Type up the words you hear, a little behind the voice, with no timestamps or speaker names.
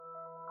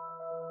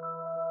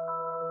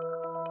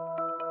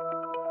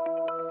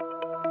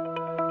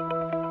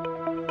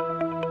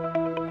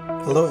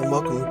Hello and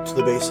welcome to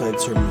the Bayside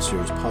Sermon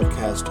Series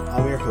podcast.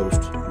 I'm your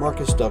host,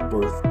 Marcus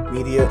Duckworth,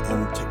 Media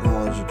and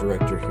Technology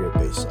Director here at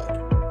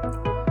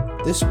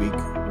Bayside. This week,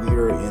 we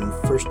are in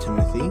 1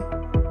 Timothy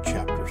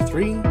chapter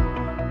 3,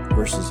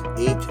 verses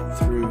 8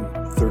 through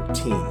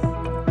 13.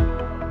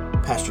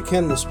 Pastor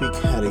Ken this week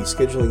had a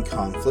scheduling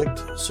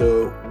conflict,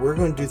 so we're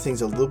going to do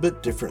things a little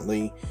bit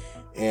differently,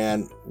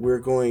 and we're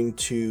going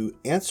to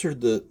answer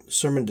the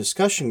sermon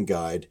discussion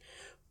guide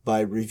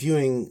by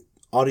reviewing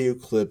audio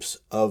clips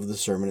of the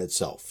sermon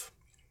itself.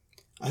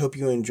 I hope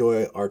you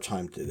enjoy our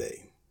time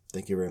today.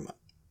 Thank you very much.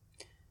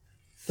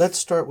 Let's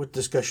start with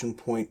discussion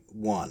point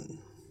 1.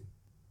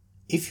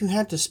 If you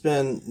had to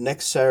spend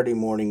next Saturday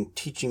morning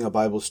teaching a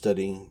Bible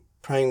study,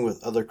 praying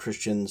with other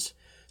Christians,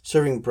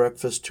 serving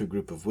breakfast to a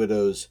group of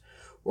widows,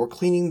 or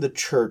cleaning the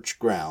church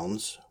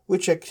grounds,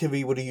 which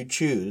activity would you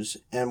choose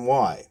and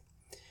why?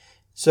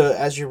 So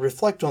as you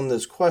reflect on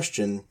this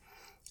question,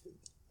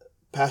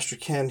 Pastor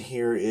Ken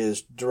here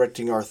is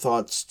directing our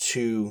thoughts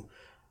to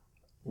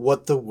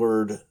what the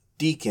word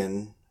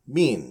deacon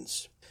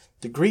means.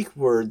 The Greek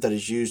word that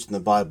is used in the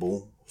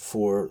Bible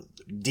for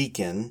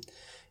deacon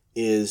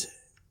is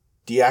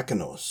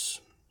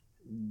diakonos.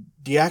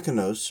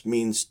 Diakonos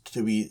means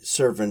to be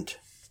servant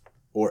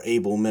or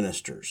able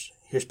ministers.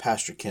 Here's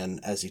Pastor Ken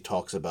as he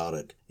talks about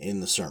it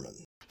in the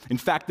sermon. In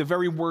fact, the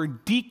very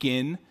word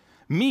deacon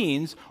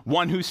means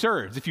one who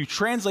serves. If you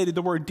translated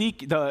the word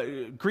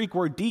the Greek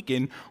word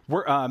deacon,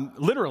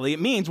 literally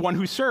it means one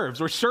who serves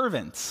or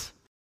servants.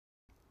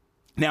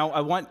 Now,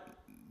 I want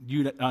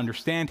you to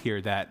understand here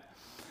that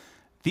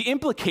the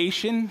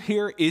implication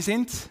here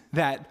isn't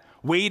that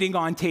waiting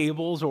on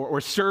tables or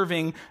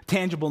serving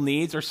tangible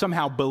needs are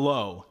somehow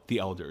below the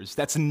elders.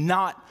 That's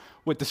not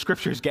what the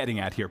Scripture is getting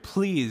at here.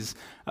 Please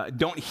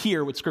don't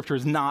hear what Scripture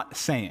is not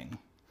saying.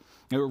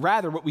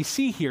 Rather, what we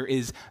see here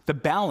is the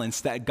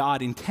balance that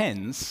God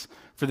intends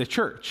for the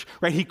church,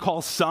 right? He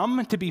calls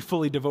some to be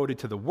fully devoted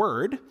to the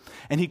word,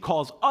 and he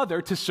calls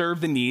other to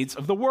serve the needs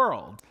of the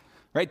world,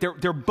 right?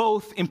 They're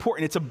both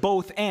important. It's a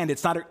both and.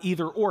 It's not an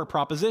either or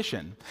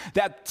proposition.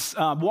 That's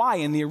why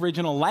in the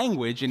original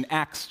language in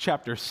Acts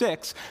chapter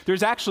 6,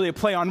 there's actually a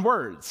play on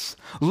words.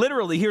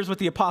 Literally, here's what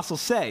the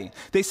apostles say.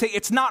 They say,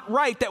 it's not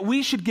right that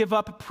we should give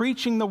up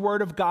preaching the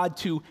word of God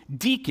to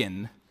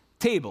deacon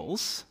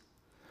tables,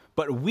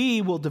 but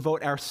we will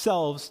devote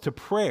ourselves to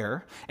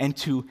prayer and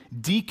to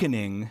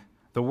deaconing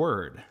the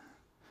word,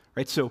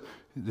 right? So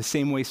the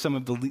same way some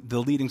of the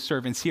leading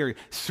servants here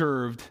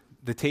served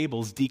the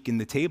tables, deacon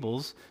the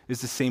tables, is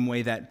the same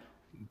way that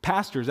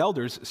pastors,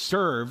 elders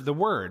serve the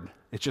word.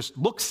 It just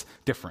looks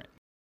different.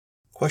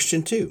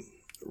 Question 2.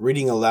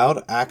 Reading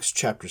aloud Acts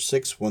chapter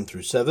 6, 1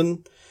 through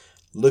 7,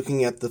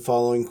 looking at the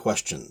following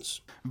questions.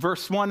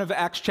 Verse 1 of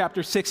Acts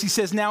chapter 6, he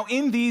says, "Now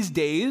in these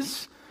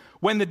days,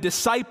 when the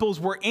disciples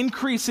were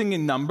increasing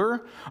in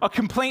number, a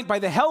complaint by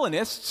the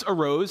Hellenists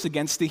arose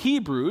against the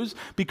Hebrews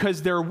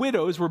because their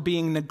widows were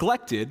being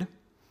neglected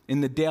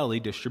in the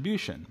daily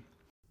distribution."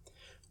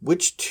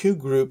 Which two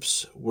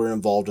groups were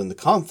involved in the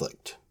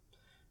conflict?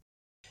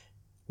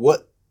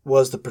 What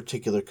was the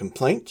particular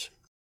complaint?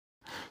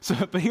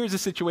 But here's the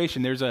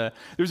situation. There's a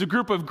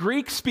group of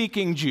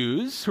Greek-speaking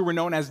Jews who were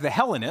known as the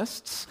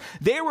Hellenists.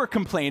 They were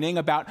complaining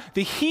about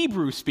the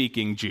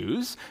Hebrew-speaking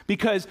Jews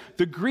because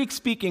the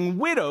Greek-speaking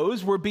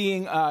widows were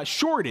being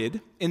shorted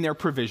in their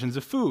provisions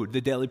of food, the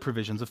daily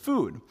provisions of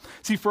food.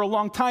 See, for a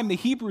long time, the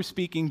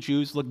Hebrew-speaking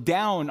Jews looked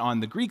down on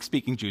the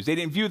Greek-speaking Jews. They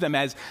didn't view them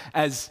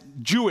as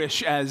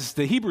Jewish as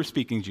the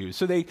Hebrew-speaking Jews.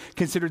 So they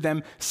considered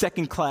them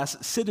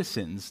second-class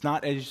citizens,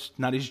 not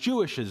as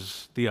Jewish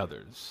as the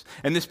others.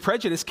 And this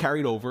prejudice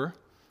carried over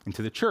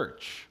into the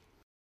church.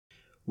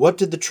 What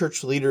did the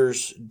church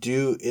leaders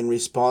do in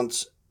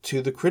response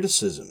to the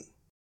criticism?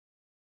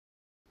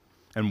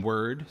 And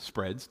word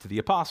spreads to the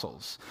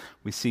apostles.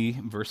 We see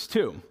verse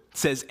 2. It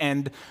says,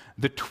 "And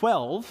the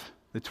 12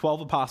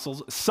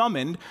 apostles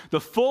summoned the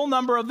full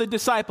number of the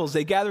disciples.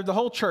 They gathered the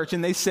whole church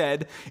and they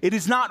said, 'It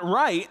is not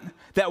right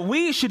that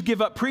we should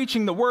give up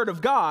preaching the word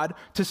of God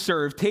to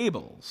serve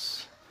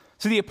tables.'"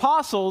 So the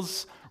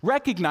apostles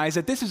recognize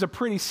that this is a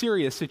pretty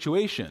serious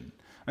situation.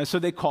 And so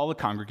they call a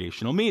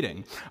congregational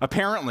meeting.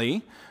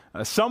 Apparently,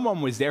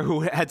 someone was there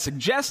who had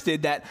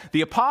suggested that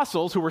the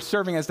apostles, who were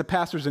serving as the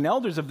pastors and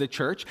elders of the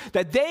church,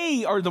 that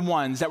they are the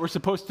ones that were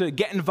supposed to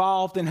get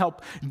involved and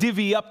help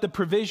divvy up the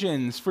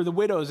provisions for the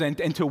widows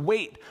and to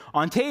wait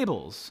on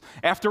tables.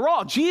 After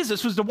all,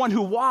 Jesus was the one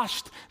who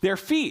washed their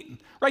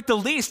feet, right? The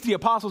least the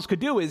apostles could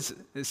do is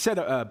set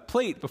a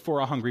plate before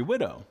a hungry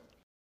widow.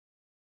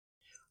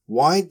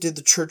 Why did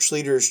the church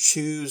leaders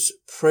choose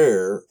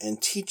prayer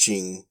and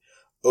teaching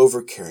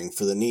over caring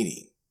for the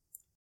needy?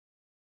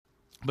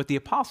 But the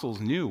apostles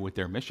knew what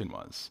their mission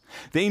was.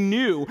 They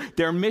knew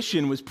their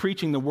mission was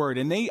preaching the word,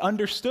 and they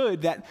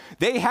understood that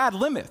they had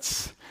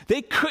limits.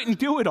 They couldn't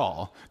do it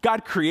all.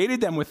 God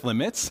created them with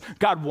limits.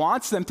 God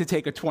wants them to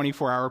take a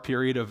 24-hour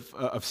period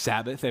of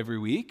Sabbath every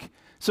week.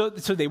 So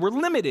they were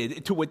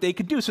limited to what they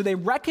could do. So they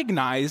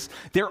recognized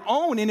their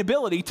own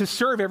inability to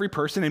serve every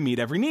person and meet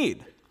every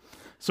need.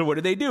 So what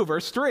did they do?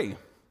 Verse 3.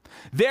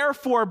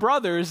 Therefore,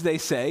 brothers, they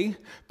say,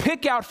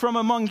 pick out from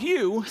among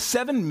you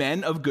 7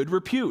 men of good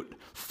repute,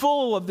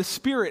 full of the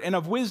Spirit and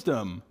of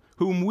wisdom,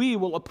 whom we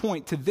will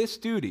appoint to this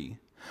duty.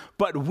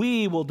 But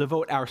we will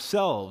devote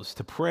ourselves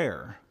to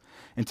prayer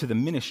and to the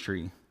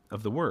ministry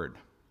of the word.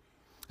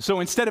 So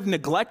instead of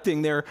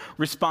neglecting their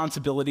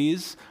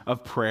responsibilities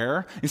of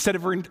prayer, instead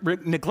of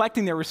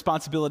neglecting their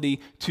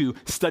responsibility to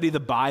study the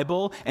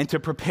Bible and to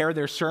prepare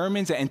their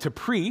sermons and to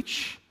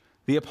preach,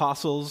 the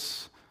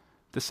apostles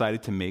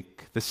decided to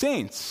make the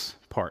saints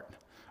part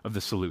of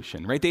the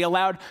solution, right? They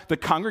allowed the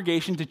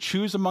congregation to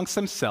choose amongst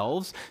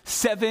themselves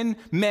 7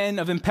 men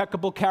of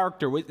impeccable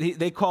character.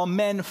 They call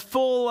men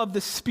full of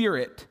the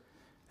Spirit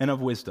and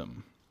of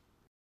wisdom.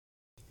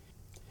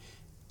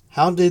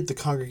 How did the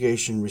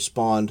congregation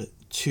respond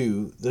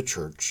to the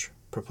church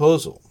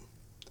proposal?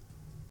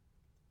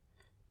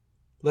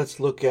 Let's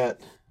look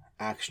at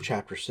Acts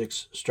chapter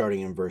 6,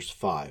 starting in verse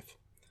 5.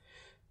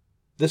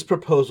 This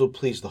proposal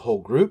pleased the whole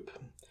group.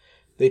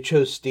 They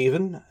chose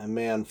Stephen, a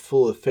man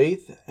full of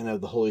faith and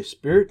of the Holy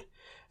Spirit,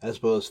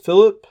 as well as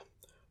Philip,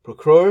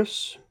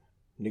 Prochorus,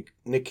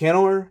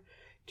 Nicanor,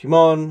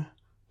 Timon,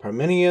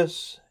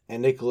 Parmenius,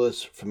 and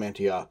Nicholas from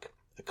Antioch,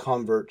 a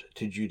convert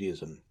to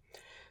Judaism.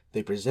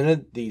 They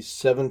presented these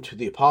 7 to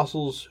the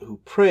apostles, who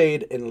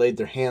prayed and laid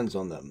their hands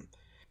on them.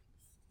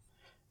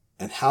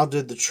 And how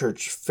did the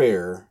church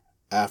fare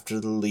after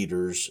the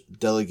leaders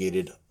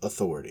delegated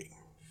authority?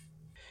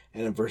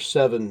 And in verse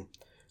 7,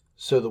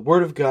 so the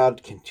word of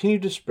God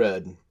continued to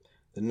spread.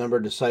 The number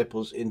of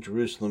disciples in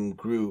Jerusalem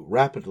grew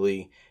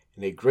rapidly,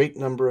 and a great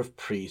number of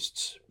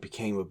priests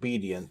became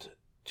obedient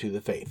to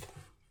the faith.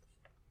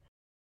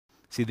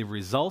 See, the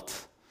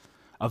result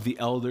of the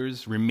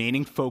elders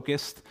remaining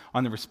focused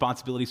on the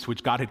responsibilities to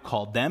which God had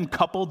called them,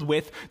 coupled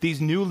with these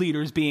new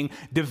leaders being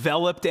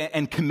developed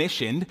and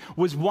commissioned,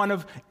 was one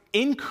of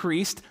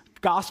increased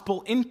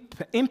gospel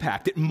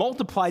impact. It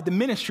multiplied the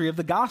ministry of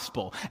the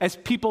gospel as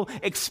people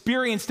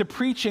experienced the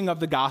preaching of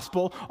the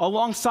gospel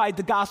alongside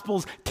the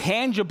gospel's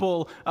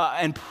tangible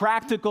and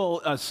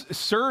practical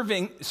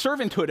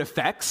servanthood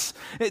effects.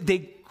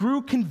 They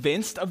grew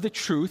convinced of the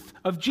truth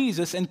of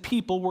Jesus, and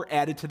people were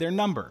added to their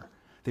number.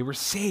 They were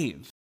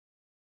saved.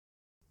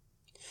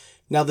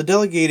 Now, the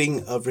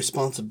delegating of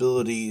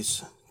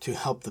responsibilities to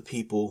help the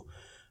people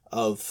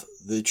of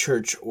the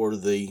church or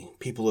the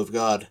people of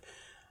God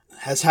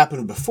has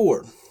happened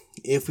before.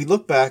 If we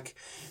look back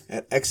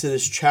at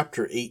Exodus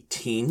chapter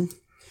 18,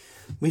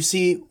 we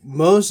see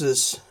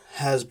Moses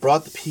has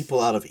brought the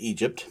people out of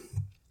Egypt,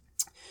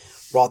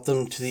 brought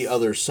them to the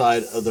other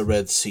side of the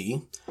Red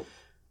Sea.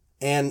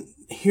 And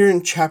here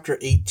in chapter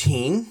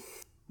 18,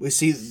 we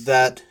see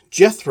that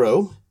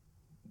Jethro,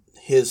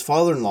 his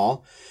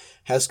father-in-law,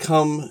 has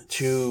come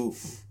to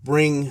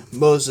bring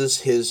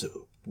Moses, his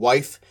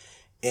wife,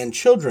 and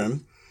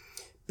children,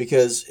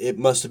 because it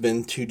must have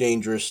been too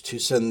dangerous to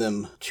send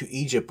them to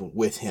Egypt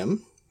with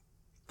him.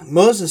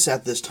 Moses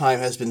at this time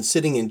has been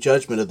sitting in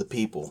judgment of the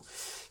people.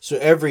 So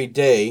every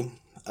day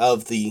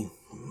of the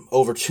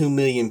over 2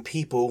 million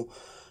people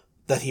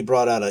that he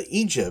brought out of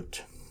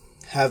Egypt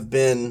have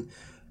been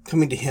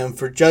coming to him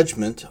for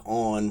judgment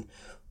on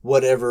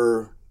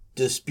whatever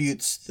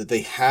disputes that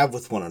they have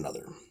with one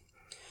another.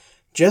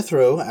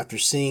 Jethro, after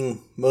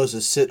seeing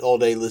Moses sit all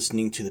day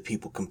listening to the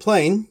people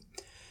complain,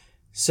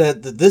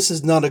 said that this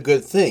is not a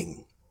good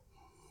thing.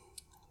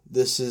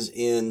 This is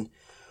in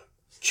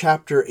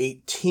chapter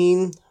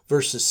 18,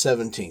 verses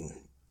 17.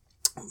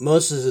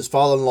 Moses, his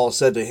father-in-law,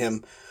 said to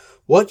him,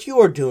 "What you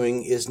are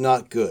doing is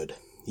not good.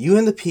 You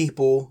and the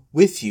people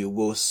with you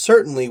will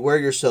certainly wear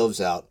yourselves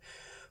out,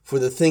 for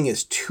the thing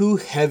is too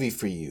heavy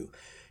for you.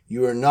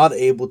 You are not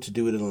able to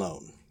do it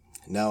alone.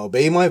 Now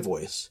obey my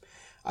voice.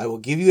 I will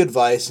give you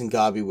advice, and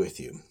God be with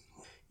you.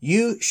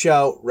 You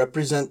shall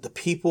represent the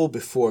people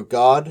before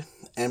God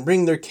and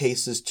bring their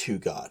cases to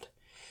God.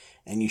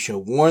 And you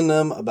shall warn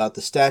them about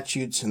the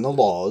statutes and the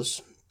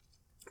laws,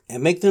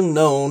 and make them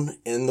known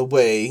in the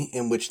way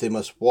in which they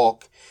must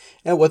walk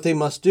and what they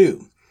must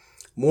do.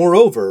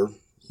 Moreover,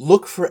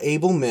 look for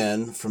able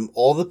men from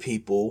all the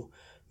people,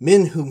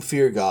 men whom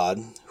fear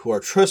God, who are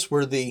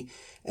trustworthy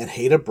and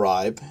hate a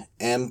bribe,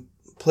 and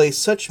place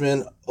such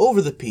men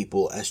over the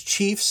people as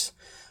chiefs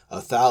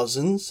of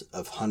thousands,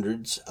 of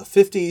hundreds, of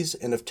fifties,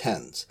 and of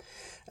tens,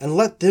 and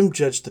let them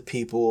judge the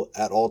people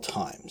at all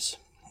times.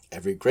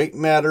 Every great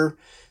matter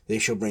they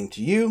shall bring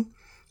to you,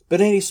 but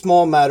any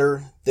small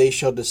matter they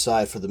shall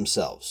decide for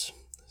themselves.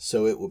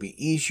 So it will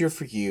be easier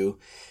for you,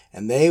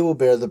 and they will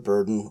bear the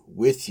burden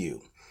with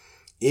you.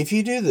 If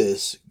you do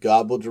this,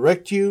 God will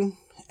direct you,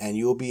 and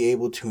you will be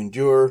able to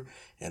endure,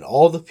 and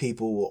all the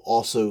people will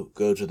also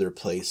go to their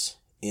place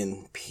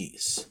in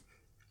peace."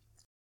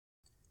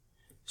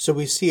 So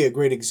we see a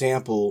great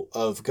example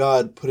of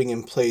God putting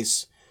in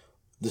place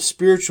the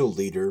spiritual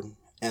leader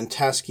and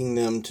tasking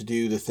them to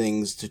do the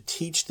things to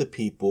teach the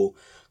people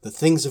the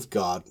things of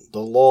God, the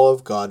law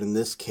of God in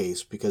this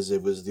case, because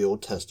it was the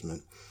Old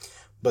Testament,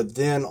 but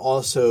then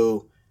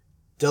also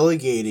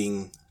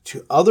delegating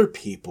to other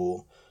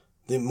people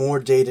the more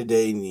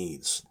day-to-day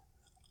needs,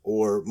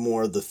 or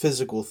more of the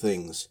physical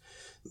things,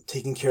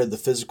 taking care of the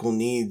physical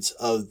needs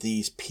of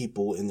these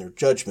people in their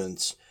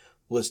judgments,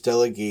 was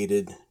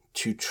delegated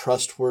to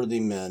trustworthy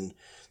men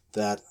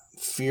that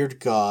feared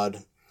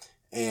God,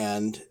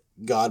 and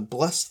God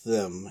blessed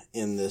them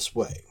in this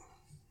way.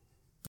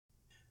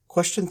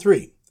 Question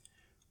 3.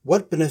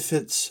 What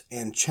benefits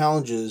and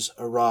challenges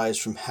arise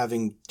from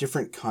having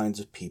different kinds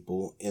of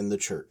people in the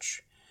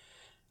church?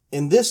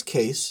 In this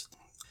case,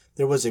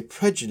 there was a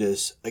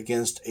prejudice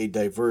against a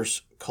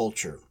diverse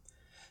culture,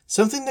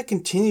 something that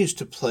continues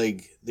to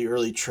plague the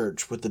early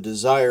church with the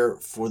desire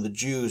for the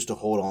Jews to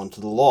hold on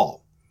to the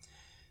law,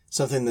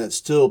 something that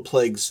still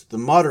plagues the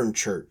modern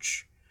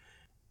church.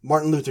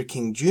 Martin Luther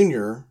King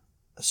Jr.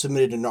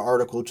 submitted an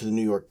article to the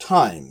New York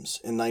Times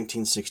in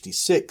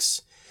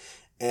 1966,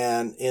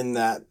 and in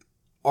that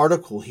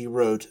article he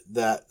wrote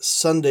that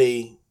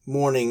Sunday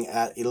morning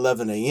at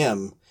 11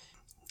 a.m.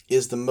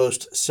 is the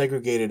most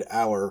segregated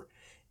hour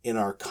in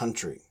our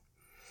country.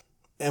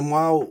 And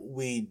while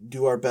we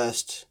do our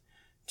best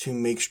to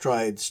make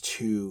strides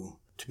to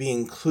be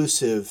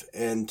inclusive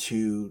and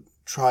to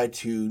try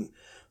to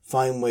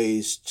find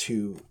ways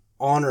to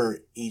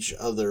honor each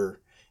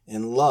other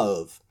in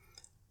love,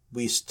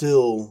 we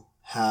still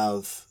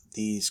have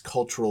these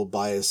cultural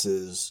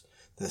biases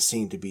that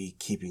seem to be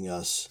keeping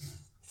us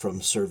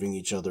from serving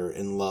each other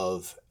in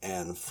love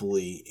and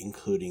fully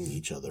including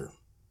each other.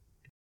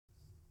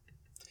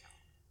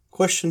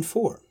 Question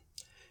 4.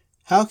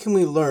 How can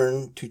we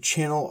learn to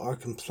channel our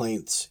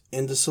complaints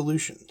into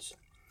solutions?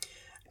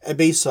 At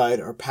Bayside,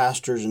 our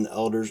pastors and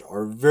elders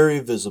are very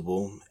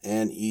visible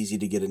and easy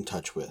to get in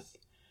touch with.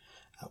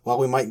 While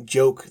we might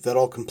joke that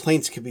all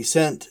complaints can be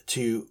sent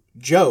to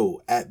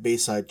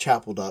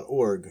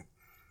joe@baysidechapel.org,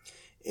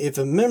 if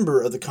a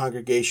member of the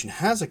congregation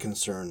has a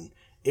concern,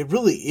 it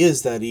really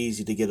is that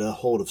easy to get a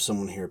hold of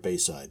someone here at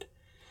Bayside.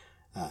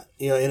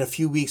 In a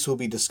few weeks, we'll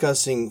be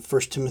discussing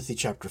 1 Timothy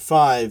chapter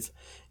 5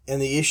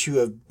 and the issue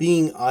of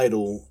being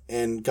idle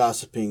and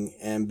gossiping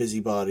and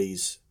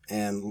busybodies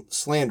and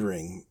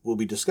slandering will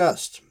be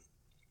discussed.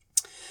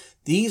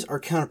 These are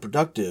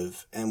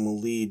counterproductive and will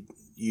lead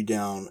you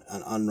down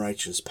an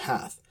unrighteous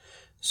path.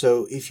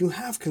 So if you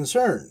have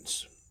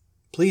concerns,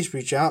 please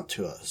reach out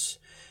to us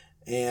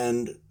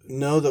and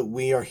know that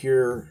we are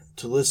here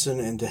to listen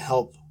and to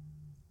help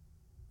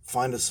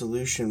find a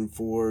solution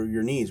for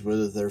your needs,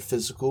 whether they're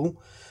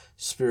physical,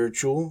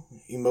 spiritual,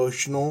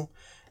 emotional,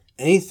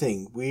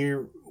 anything.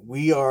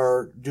 We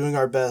are doing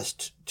our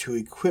best to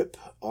equip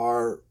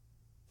our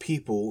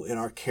people in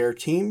our care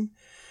team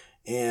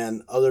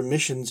and other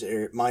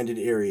missions-minded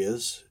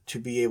areas to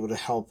be able to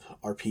help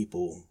our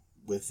people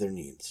with their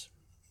needs.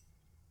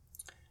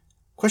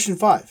 Question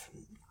 5.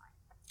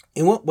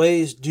 In what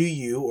ways do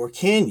you or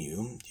can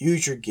you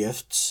use your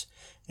gifts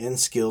and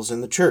skills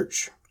in the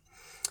church?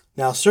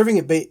 Now, serving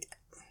at Bayside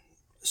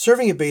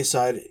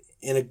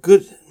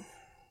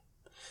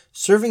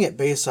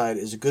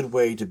is a good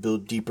way to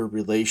build deeper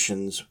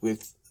relations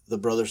with the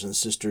brothers and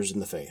sisters in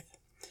the faith.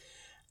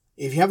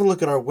 If you have a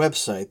look at our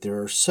website,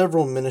 there are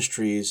several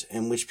ministries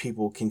in which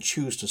people can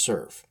choose to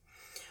serve.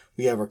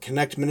 We have our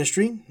Connect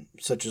ministry,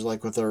 such as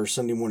like with our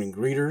Sunday morning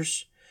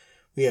greeters.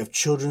 We have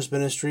children's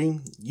ministry,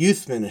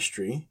 youth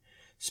ministry,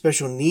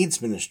 special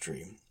needs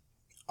ministry,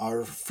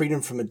 our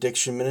Freedom from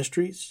Addiction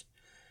ministries,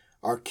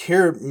 our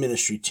care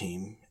ministry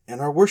team,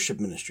 and our worship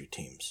ministry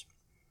teams.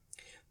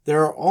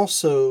 There are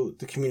also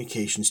the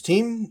communications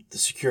team, the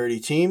security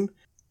team,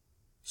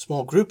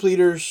 small group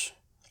leaders,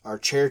 our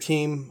chair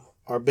team,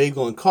 our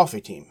bagel and coffee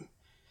team.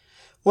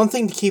 One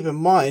thing to keep in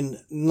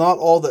mind, not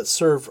all that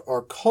serve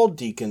are called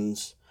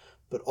deacons,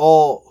 but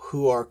all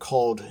who are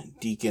called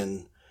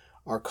deacon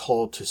are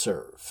called to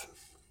serve.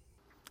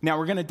 Now,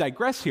 we're going to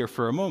digress here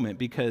for a moment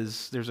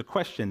because there's a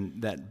question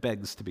that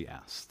begs to be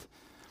asked.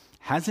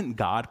 Hasn't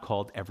God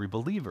called every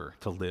believer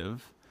to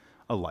live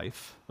a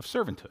life of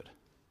servanthood?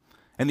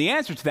 And the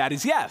answer to that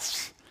is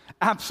yes.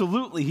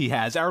 Absolutely, he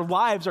has. Our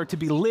lives are to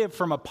be lived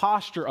from a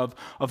posture of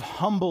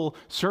humble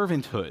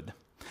servanthood.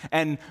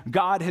 And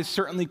God has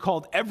certainly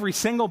called every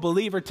single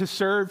believer to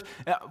serve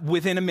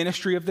within a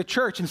ministry of the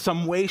church in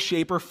some way,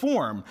 shape, or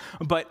form.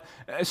 But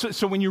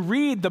so when you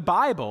read the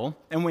Bible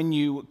and when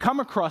you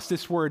come across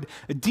this word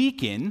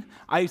deacon,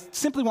 I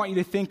simply want you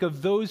to think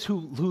of those who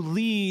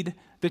lead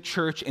the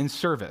church in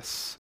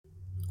service.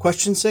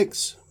 Question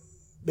 6.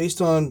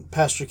 Based on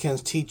Pastor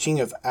Ken's teaching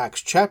of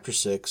Acts chapter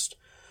 6,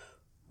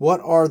 what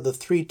are the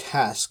 3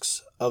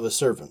 tasks of a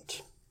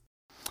servant?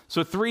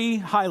 So 3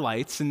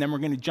 highlights, and then we're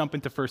going to jump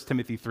into 1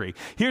 Timothy 3.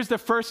 Here's the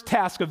first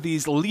task of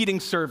these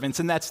leading servants,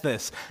 and that's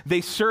this.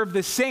 They serve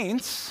the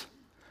saints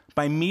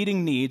by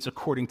meeting needs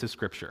according to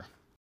Scripture.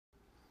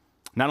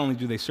 Not only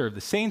do they serve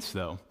the saints,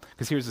 though,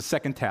 because here's the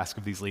second task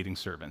of these leading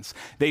servants.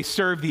 They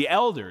serve the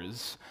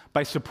elders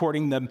by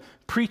supporting the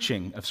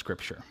preaching of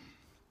Scripture.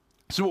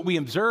 So what we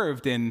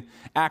observed in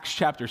Acts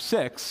chapter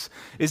 6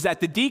 is that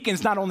the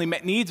deacons not only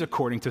met needs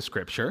according to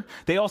Scripture,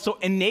 they also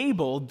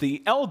enabled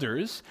the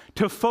elders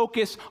to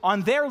focus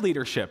on their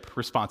leadership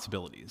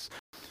responsibilities.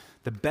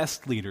 The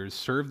best leaders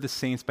serve the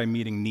saints by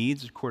meeting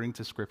needs according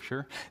to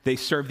Scripture. They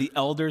serve the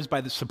elders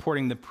by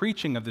supporting the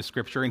preaching of the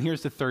Scripture. And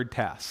here's the third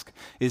task,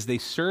 is they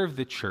serve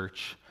the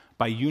church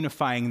by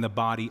unifying the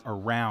body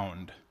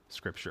around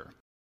Scripture.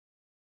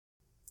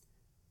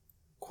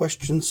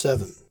 Question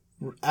 7.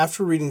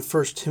 After reading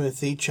 1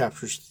 Timothy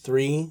chapters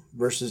 3,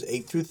 verses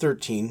 8 through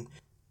 13,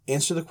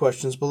 answer the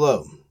questions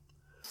below.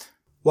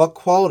 What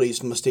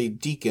qualities must a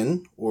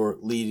deacon or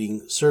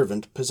leading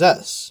servant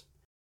possess?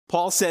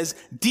 Paul says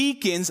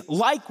deacons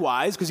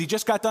likewise, because he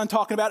just got done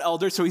talking about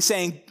elders, so he's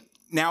saying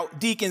now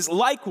deacons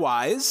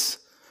likewise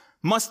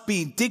must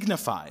be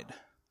dignified,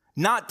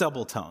 not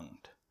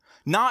double-tongued,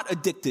 not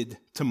addicted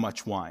to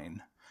much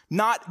wine,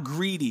 not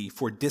greedy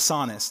for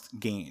dishonest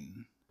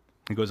gain.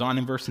 He goes on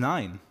in verse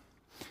 9.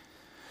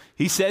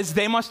 He says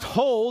they must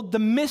hold the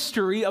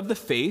mystery of the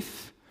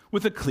faith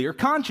with a clear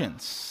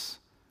conscience.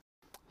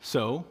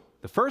 So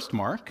the first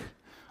mark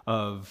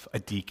of a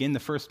deacon, the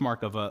first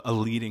mark of a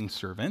leading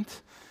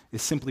servant,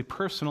 is simply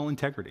personal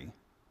integrity.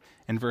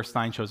 And verse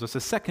 9 shows us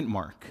a second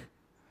mark.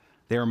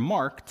 They are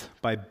marked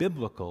by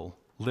biblical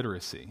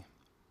literacy.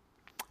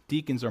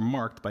 Deacons are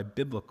marked by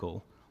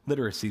biblical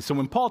literacy. So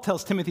when Paul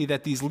tells Timothy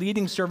that these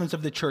leading servants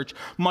of the church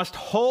must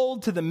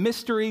hold to the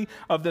mystery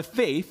of the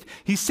faith,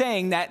 he's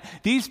saying that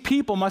these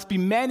people must be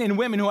men and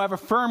women who have a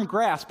firm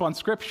grasp on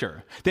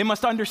Scripture. They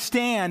must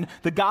understand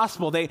the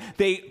gospel.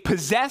 They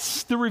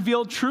possess the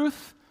revealed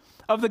truth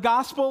of the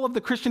gospel of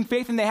the Christian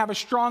faith, and they have a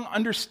strong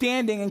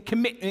understanding and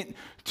commitment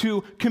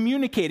to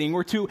communicating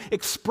or to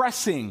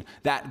expressing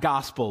that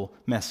gospel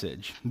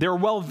message. They're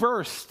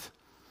well-versed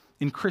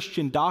in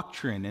Christian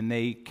doctrine, and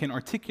they can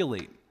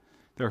articulate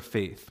their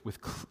faith with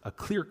a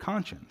clear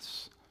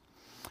conscience.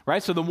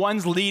 Right? So the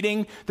ones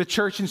leading the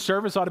church in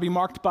service ought to be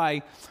marked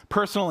by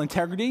personal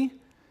integrity.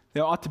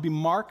 They ought to be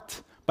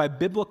marked by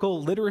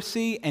biblical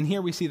literacy. And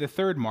here we see the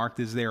third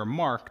mark is they are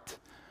marked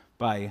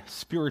by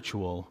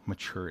spiritual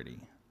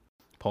maturity.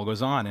 Paul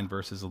goes on in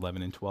verses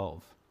 11 and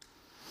 12.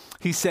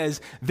 He says,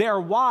 their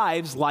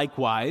wives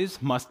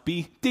likewise must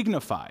be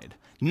dignified,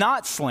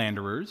 not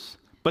slanderers,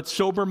 but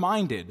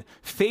sober-minded,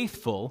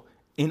 faithful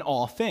in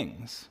all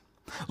things.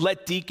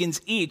 Let deacons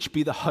each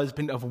be the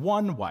husband of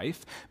one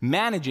wife,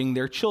 managing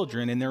their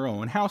children in their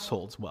own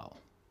households well.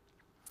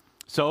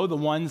 So the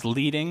ones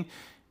leading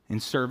in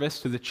service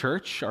to the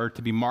church are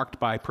to be marked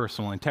by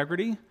personal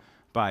integrity,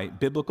 by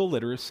biblical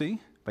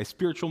literacy, by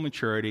spiritual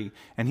maturity,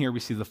 and here we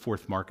see the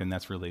fourth mark, and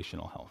that's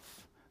relational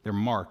health. They're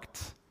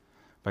marked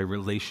by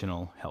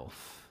relational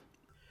health.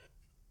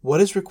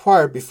 What is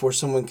required before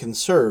someone can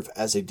serve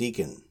as a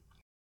deacon?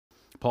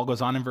 Paul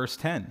goes on in verse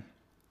 10.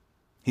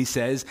 He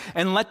says,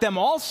 and let them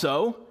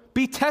also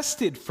be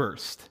tested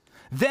first.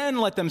 Then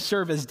let them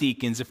serve as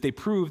deacons if they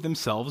prove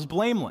themselves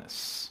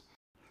blameless.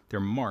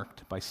 They're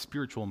marked by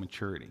spiritual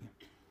maturity.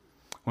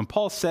 When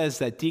Paul says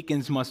that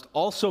deacons must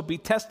also be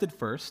tested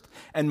first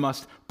and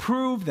must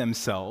prove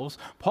themselves,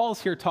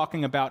 Paul's here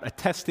talking about a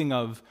testing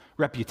of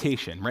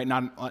reputation, right?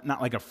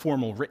 Not like a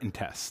formal written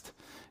test.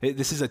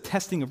 This is a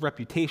testing of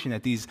reputation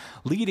that these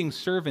leading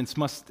servants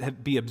must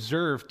be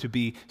observed to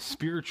be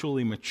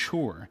spiritually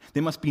mature.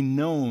 They must be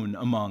known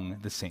among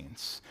the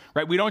saints,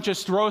 right? We don't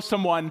just throw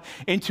someone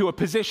into a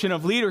position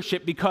of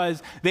leadership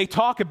because they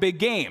talk a big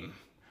game,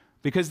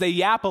 because they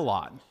yap a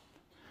lot.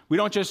 We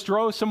don't just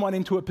throw someone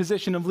into a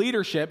position of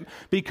leadership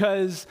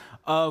because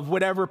of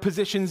whatever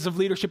positions of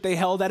leadership they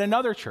held at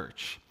another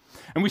church.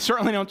 And we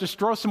certainly don't just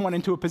throw someone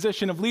into a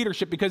position of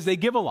leadership because they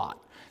give a lot.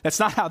 That's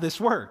not how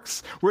this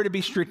works. We're to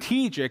be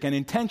strategic and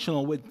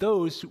intentional with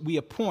those we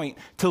appoint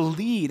to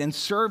lead and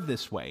serve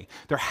this way.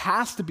 There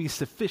has to be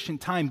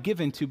sufficient time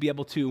given to be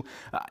able to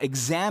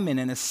examine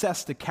and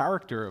assess the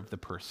character of the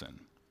person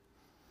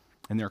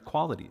and their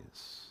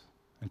qualities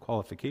and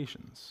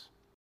qualifications.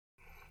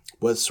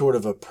 What sort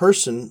of a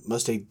person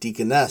must a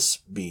deaconess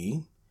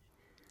be?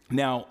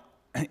 Now,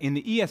 in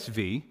the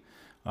ESV,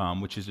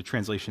 which is a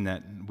translation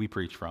that we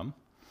preach from,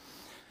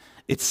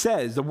 it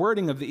says, the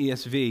wording of the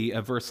ESV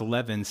of verse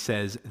 11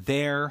 says,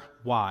 their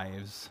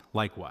wives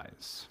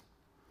likewise.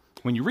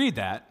 When you read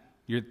that,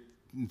 you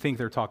think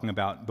they're talking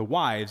about the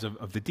wives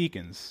of the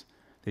deacons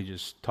they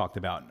just talked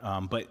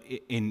about. But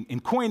in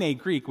Koine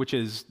Greek, which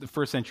is the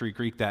first century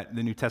Greek that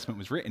the New Testament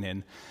was written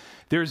in,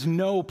 there's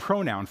no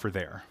pronoun for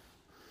their.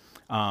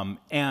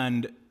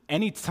 And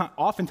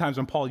oftentimes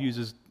when Paul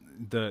uses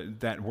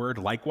that word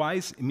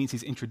likewise, it means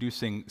he's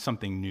introducing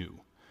something new.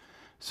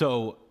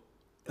 So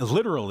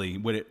literally,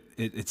 what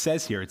it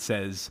says here, it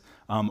says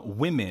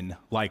women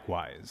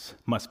likewise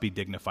must be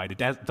dignified. It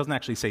doesn't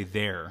actually say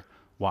their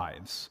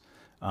wives.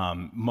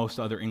 Most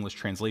other English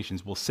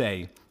translations will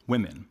say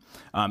women,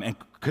 and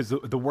because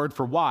the word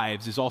for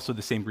wives is also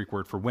the same Greek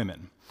word for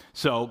women.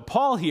 So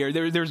Paul here,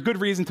 there's good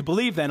reason to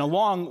believe then,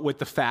 along with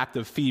the fact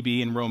of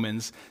Phoebe in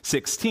Romans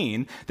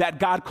 16, that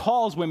God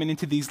calls women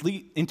into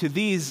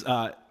these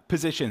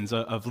positions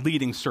of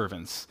leading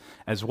servants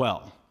as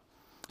well.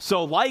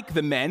 So like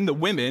the men, the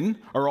women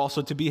are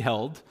also to be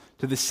held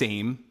to the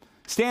same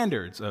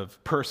standards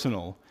of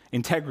personal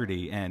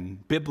integrity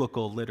and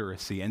biblical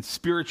literacy and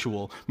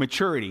spiritual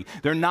maturity.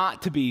 They're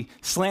not to be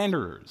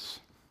slanderers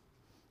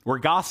or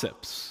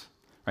gossips,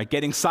 right?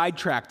 Getting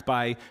sidetracked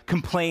by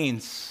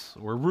complaints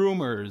or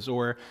rumors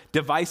or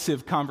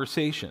divisive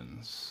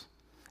conversations.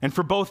 And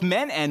for both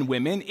men and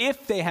women,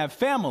 if they have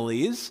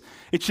families,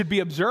 it should be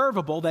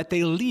observable that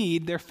they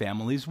lead their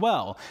families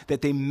well,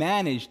 that they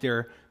manage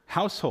their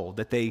household,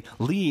 that they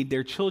lead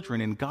their children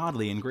in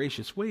godly and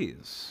gracious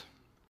ways.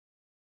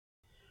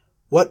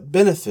 What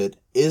benefit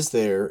is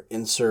there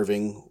in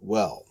serving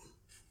well?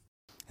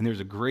 And there's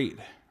a great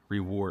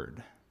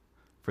reward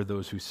for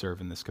those who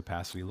serve in this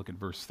capacity. Look at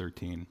verse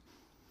 13.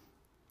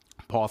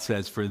 Paul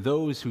says, "For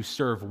those who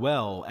serve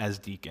well as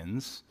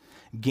deacons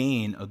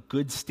gain a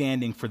good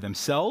standing for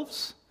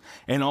themselves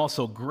and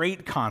also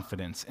great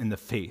confidence in the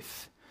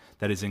faith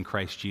that is in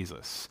Christ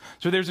Jesus."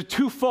 So there's a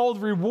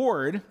twofold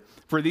reward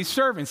for these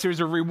servants. There's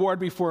a reward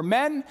before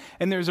men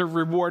and there's a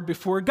reward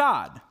before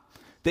God.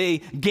 They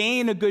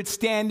gain a good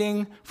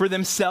standing for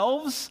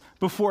themselves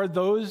before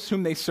those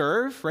whom they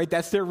serve, right?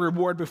 That's their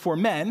reward before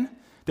men.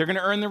 They're going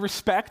to earn the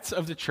respect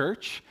of the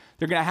church.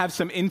 They're going to have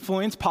some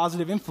influence,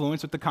 positive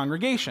influence with the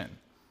congregation.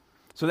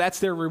 So that's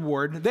their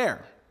reward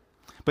there.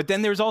 But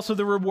then there's also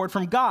the reward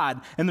from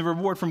God. And the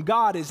reward from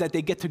God is that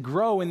they get to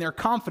grow in their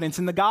confidence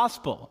in the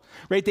gospel,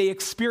 right? They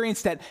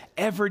experience that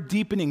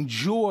ever-deepening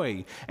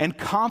joy and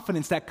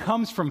confidence that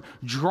comes from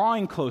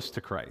drawing close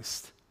to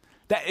Christ.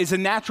 That is a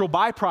natural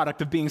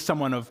byproduct of being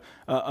someone of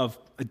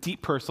a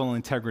deep personal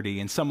integrity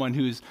and someone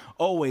who's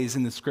always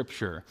in the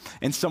scripture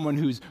and someone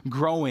who's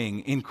growing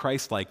in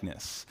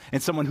Christ-likeness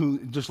and someone who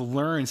just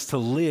learns to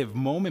live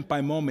moment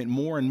by moment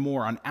more and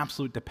more on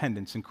absolute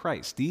dependence in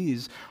Christ.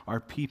 These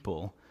are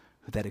people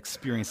that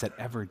experience that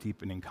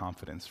ever-deepening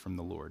confidence from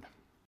the Lord.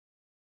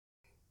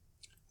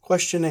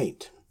 Question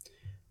 8.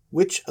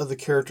 Which of the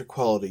character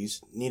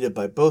qualities needed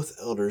by both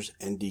elders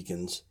and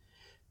deacons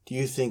do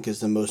you think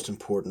is the most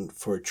important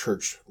for a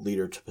church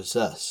leader to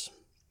possess?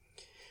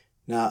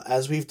 Now,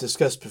 as we've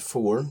discussed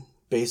before,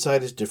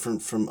 Bayside is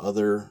different from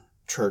other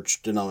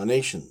church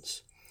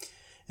denominations.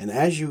 And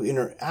as you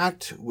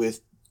interact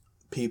with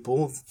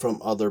people from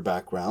other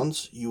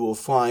backgrounds, you will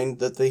find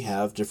that they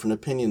have different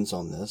opinions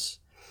on this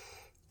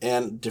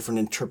and different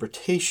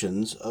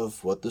interpretations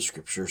of what the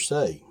scriptures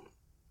say.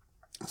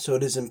 So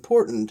it is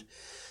important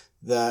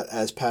that,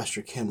 as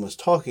Pastor Ken was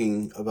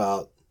talking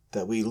about,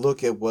 that we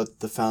look at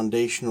what the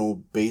foundational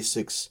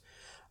basics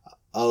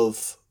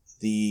of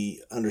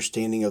the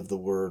understanding of the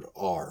word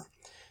are.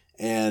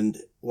 And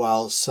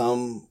while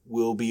some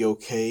will be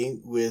okay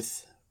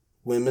with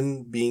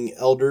women being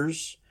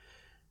elders,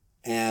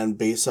 and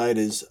Bayside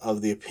is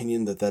of the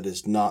opinion that that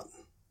is not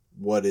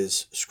what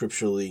is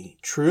scripturally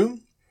true,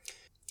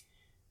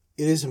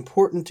 it is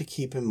important to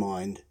keep in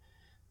mind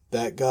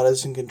that God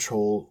is in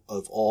control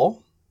of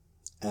all,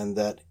 and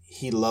that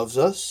He loves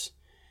us,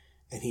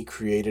 and He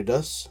created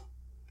us,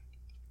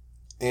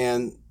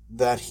 and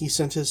that He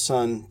sent His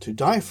Son to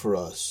die for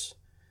us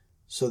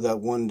so that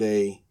one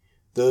day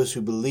those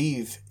who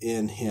believe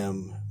in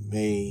Him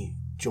may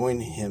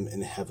join Him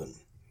in heaven.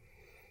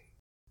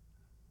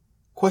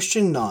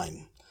 Question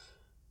 9.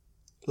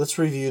 Let's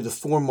review the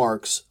 4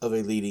 marks of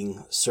a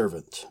leading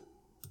servant.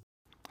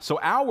 So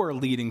our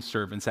leading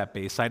servants at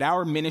Bayside,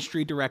 our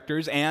ministry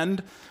directors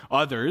and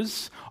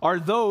others, are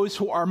those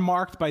who are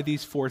marked by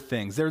these 4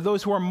 things. They're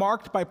those who are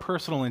marked by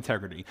personal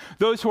integrity,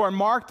 those who are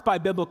marked by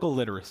biblical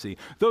literacy,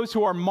 those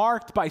who are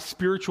marked by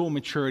spiritual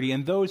maturity,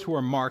 and those who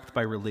are marked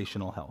by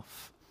relational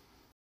health.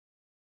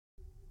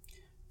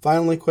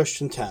 Finally,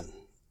 question 10.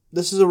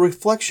 This is a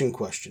reflection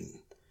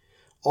question.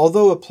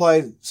 Although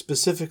applied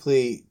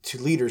specifically to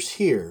leaders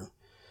here,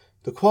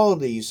 the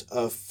qualities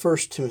of 1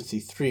 Timothy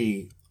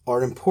 3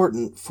 are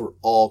important for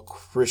all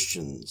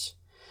Christians.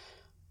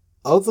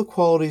 Of the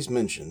qualities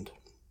mentioned,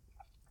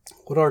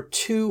 what are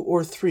 2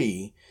 or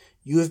 3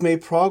 you have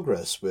made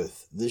progress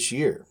with this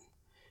year?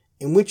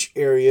 In which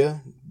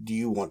area do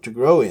you want to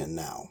grow in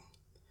now?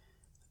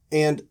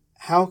 And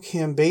how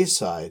can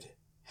Bayside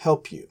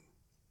help you?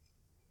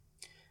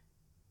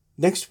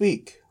 Next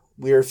week,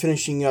 we are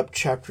finishing up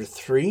chapter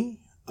 3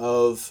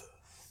 of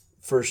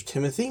 1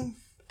 Timothy.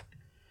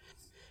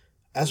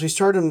 As we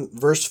start in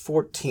verse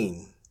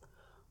 14,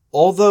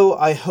 "Although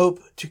I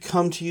hope to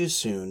come to you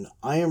soon,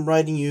 I am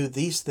writing you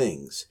these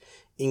things,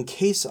 in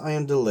case I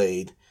am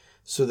delayed,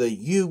 so that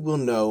you will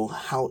know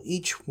how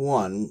each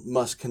one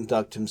must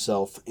conduct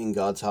himself in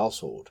God's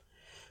household,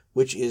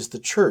 which is the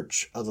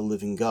church of the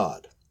living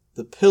God,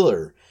 the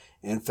pillar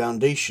and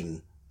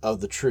foundation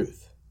of the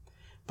truth.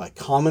 By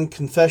common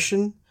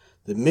confession,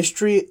 the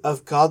mystery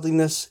of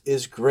godliness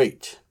is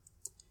great.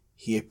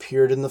 He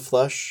appeared in the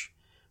flesh,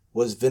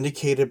 was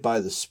vindicated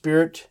by the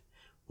Spirit,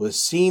 was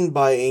seen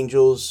by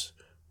angels,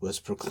 was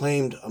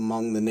proclaimed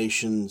among the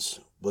nations,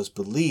 was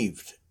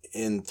believed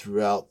in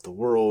throughout the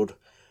world,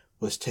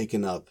 was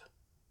taken up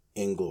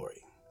in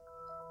glory."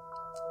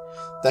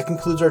 That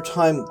concludes our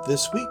time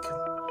this week.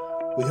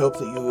 We hope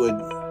that you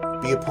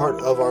would be a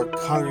part of our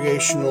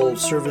congregational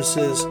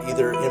services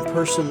either in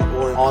person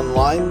or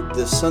online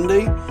this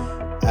Sunday.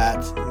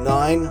 at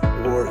 9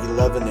 or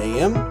 11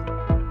 a.m.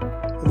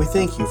 And we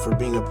thank you for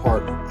being a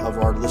part of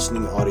our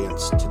listening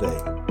audience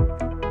today.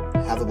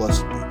 Have a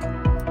blessed week.